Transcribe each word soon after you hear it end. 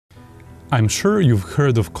I'm sure you've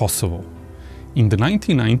heard of Kosovo. In the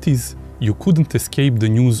 1990s, you couldn't escape the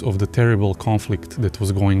news of the terrible conflict that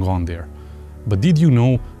was going on there. But did you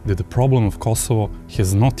know that the problem of Kosovo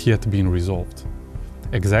has not yet been resolved?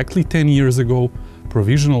 Exactly 10 years ago,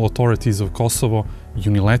 provisional authorities of Kosovo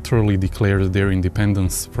unilaterally declared their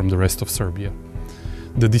independence from the rest of Serbia.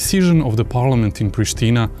 The decision of the parliament in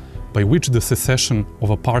Pristina, by which the secession of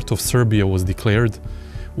a part of Serbia was declared,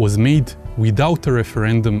 was made without a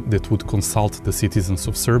referendum that would consult the citizens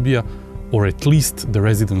of Serbia, or at least the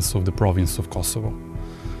residents of the province of Kosovo.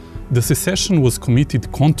 The secession was committed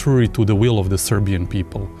contrary to the will of the Serbian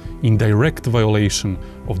people, in direct violation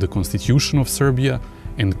of the Constitution of Serbia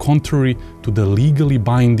and contrary to the legally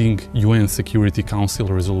binding UN Security Council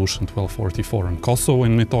Resolution 1244 on Kosovo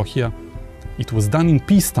and Metohija. It was done in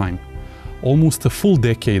peacetime, almost a full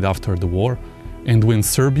decade after the war, and when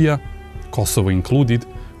Serbia, Kosovo included,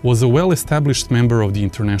 was a well-established member of the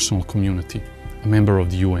international community, a member of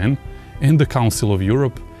the UN and the Council of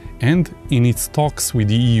Europe, and in its talks with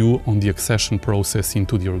the EU on the accession process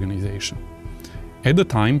into the organization. At the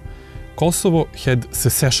time, Kosovo had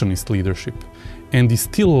secessionist leadership and is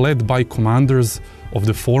still led by commanders of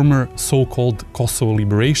the former so-called Kosovo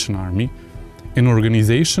Liberation Army, an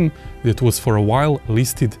organization that was for a while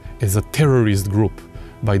listed as a terrorist group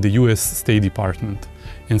by the US State Department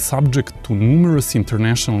and subject to numerous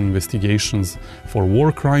international investigations for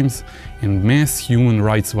war crimes and mass human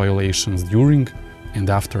rights violations during and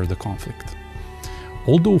after the conflict.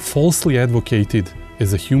 Although falsely advocated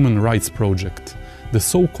as a human rights project, the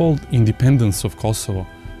so-called independence of Kosovo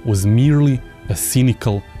was merely a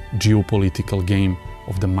cynical geopolitical game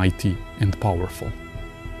of the mighty and powerful.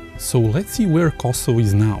 So let's see where Kosovo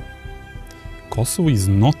is now. Kosovo is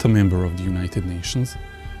not a member of the United Nations,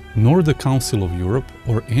 nor the Council of Europe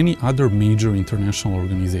or any other major international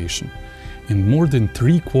organization, and more than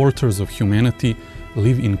 3/4 of humanity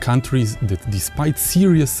live in countries that, despite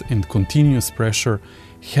serious and continuous pressure,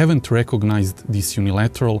 haven't recognized this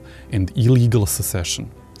unilateral and illegal secession.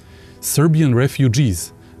 Serbian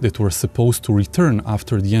refugees that were supposed to return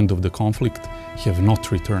after the end of the conflict have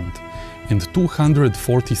not returned, and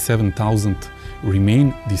 247,000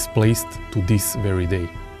 remain displaced to this very day.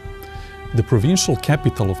 The provincial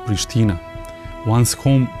capital of Pristina, once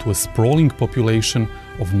home to a sprawling population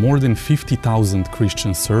of more than 50,000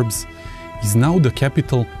 Christian Serbs, is now the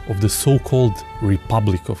capital of the so-called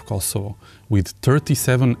Republic of Kosovo, with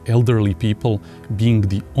 37 elderly people being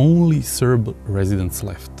the only Serb residents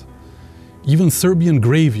left. Even Serbian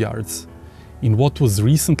graveyards, in what was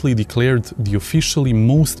recently declared the officially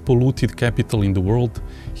most polluted capital in the world,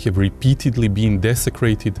 have repeatedly been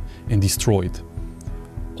desecrated and destroyed.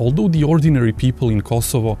 Although the ordinary people in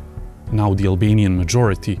Kosovo, now the Albanian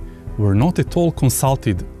majority, were not at all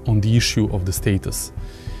consulted on the issue of the status,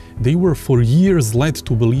 they were for years led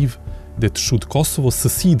to believe that should Kosovo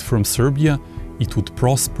secede from Serbia, it would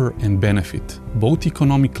prosper and benefit, both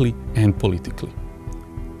economically and politically.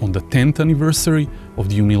 On the 10th anniversary of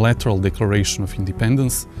the unilateral declaration of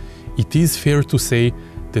independence, it is fair to say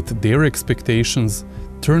that their expectations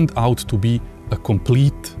turned out to be a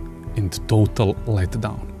complete and total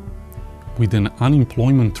letdown. With an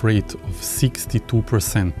unemployment rate of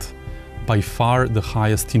 62%, by far the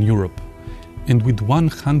highest in Europe, and with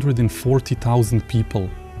 140,000 people,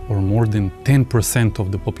 or more than 10%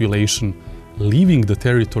 of the population, leaving the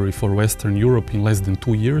territory for Western Europe in less than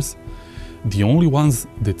 2 years, the only ones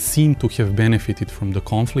that seem to have benefited from the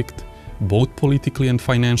conflict, both politically and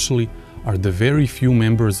financially, are the very few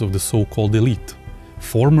members of the so-called elite,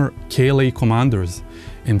 former KLA commanders,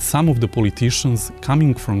 and some of the politicians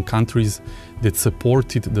coming from countries that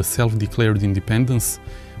supported the self-declared independence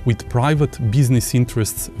with private business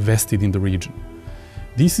interests vested in the region.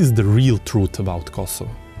 This is the real truth about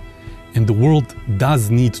Kosovo, and the world does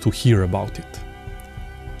need to hear about it.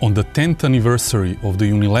 On the 10th anniversary of the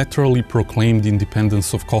unilaterally proclaimed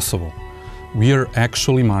independence of Kosovo, we are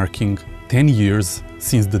actually marking 10 years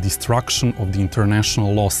since the destruction of the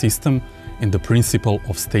international law system and the principle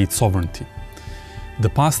of state sovereignty. The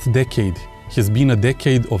past decade has been a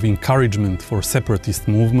decade of encouragement for separatist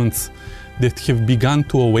movements that have begun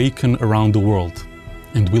to awaken around the world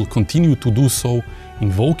and will continue to do so,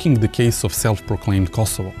 invoking the case of self-proclaimed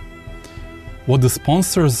Kosovo. What the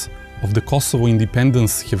sponsors of the Kosovo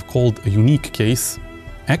independence have called a unique case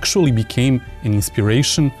actually became an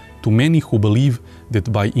inspiration to many who believe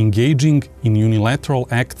that by engaging in unilateral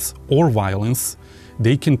acts or violence,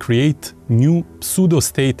 they can create new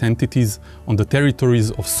pseudo-state entities on the territories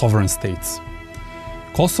of sovereign states.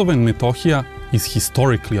 Kosovo and Metohija is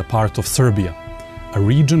historically a part of Serbia, a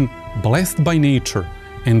region blessed by nature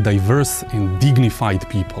and diverse and dignified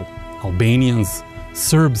people, Albanians,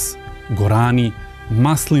 Serbs, Gorani,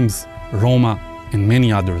 Muslims, Roma, and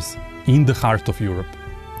many others in the heart of Europe.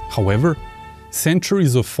 However,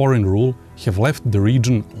 centuries of foreign rule have left the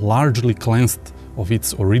region largely cleansed of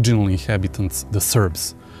its original inhabitants, the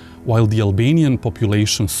Serbs, while the Albanian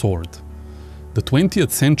population soared. The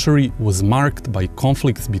 20th century was marked by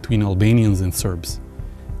conflicts between Albanians and Serbs.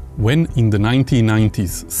 When in the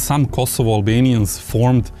 1990s some Kosovo Albanians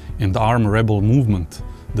formed an armed rebel movement,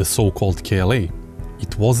 the so-called KLA,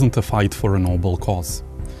 it wasn't a fight for a noble cause.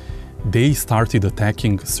 They started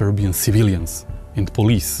attacking Serbian civilians and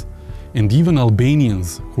police, and even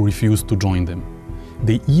Albanians who refused to join them.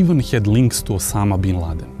 They even had links to Osama bin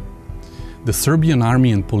Laden. The Serbian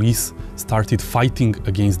army and police started fighting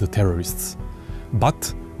against the terrorists.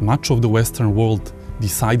 But much of the Western world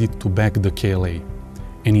decided to back the KLA.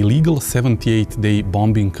 An illegal 78-day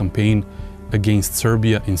bombing campaign against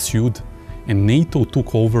Serbia ensued, and NATO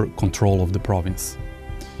took over control of the province.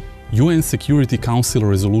 UN Security Council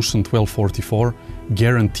Resolution 1244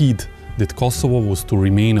 guaranteed that Kosovo was to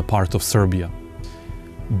remain a part of Serbia.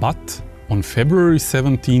 But on February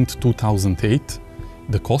 17, 2008,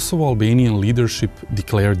 the Kosovo-Albanian leadership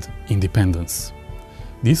declared independence.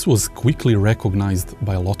 This was quickly recognized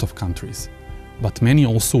by a lot of countries, but many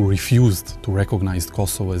also refused to recognize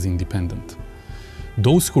Kosovo as independent.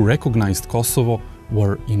 Those who recognized Kosovo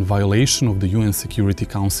were in violation of the UN Security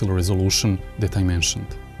Council resolution that I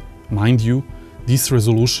mentioned. Mind you, this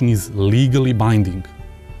resolution is legally binding,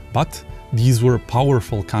 but these were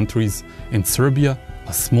powerful countries, and Serbia,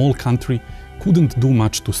 a small country, couldn't do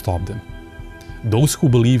much to stop them. Those who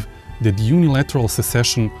believe that the unilateral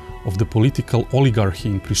secession of the political oligarchy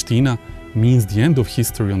in Pristina means the end of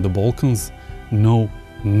history on the Balkans know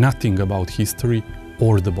nothing about history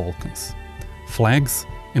or the Balkans. Flags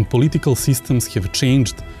and political systems have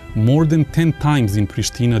changed more than 10 times in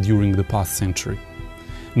Pristina during the past century.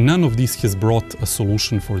 None of this has brought a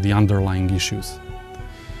solution for the underlying issues.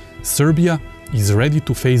 Serbia is ready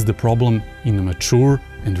to face the problem in a mature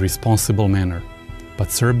and responsible manner,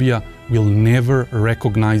 but Serbia will never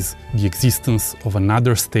recognize the existence of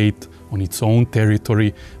another state on its own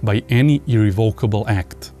territory by any irrevocable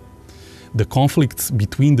act. The conflicts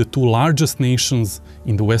between the two largest nations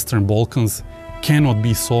in the Western Balkans cannot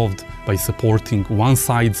be solved by supporting one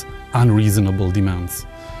side's unreasonable demands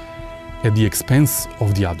at the expense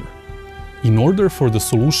of the other. In order for the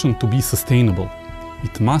solution to be sustainable,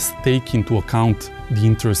 it must take into account the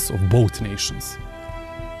interests of both nations.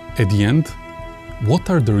 At the end, what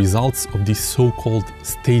are the results of this so-called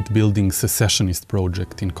state-building secessionist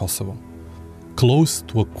project in Kosovo? Close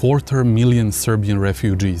to 250,000 Serbian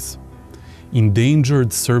refugees,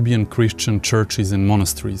 endangered Serbian Christian churches and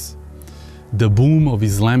monasteries, the boom of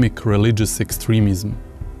Islamic religious extremism,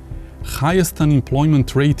 highest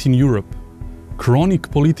unemployment rate in Europe, chronic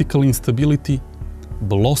political instability,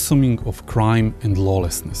 blossoming of crime and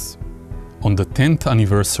lawlessness. On the 10th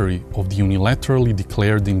anniversary of the unilaterally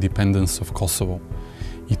declared independence of Kosovo,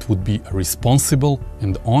 it would be a responsible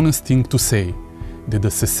and honest thing to say that the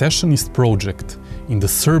secessionist project in the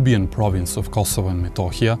Serbian province of Kosovo and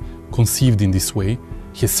Metohija, conceived in this way,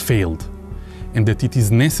 has failed, and that it is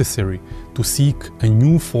necessary to seek a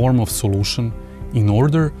new form of solution in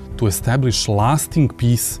order to establish lasting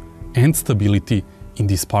peace and stability in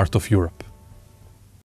this part of Europe.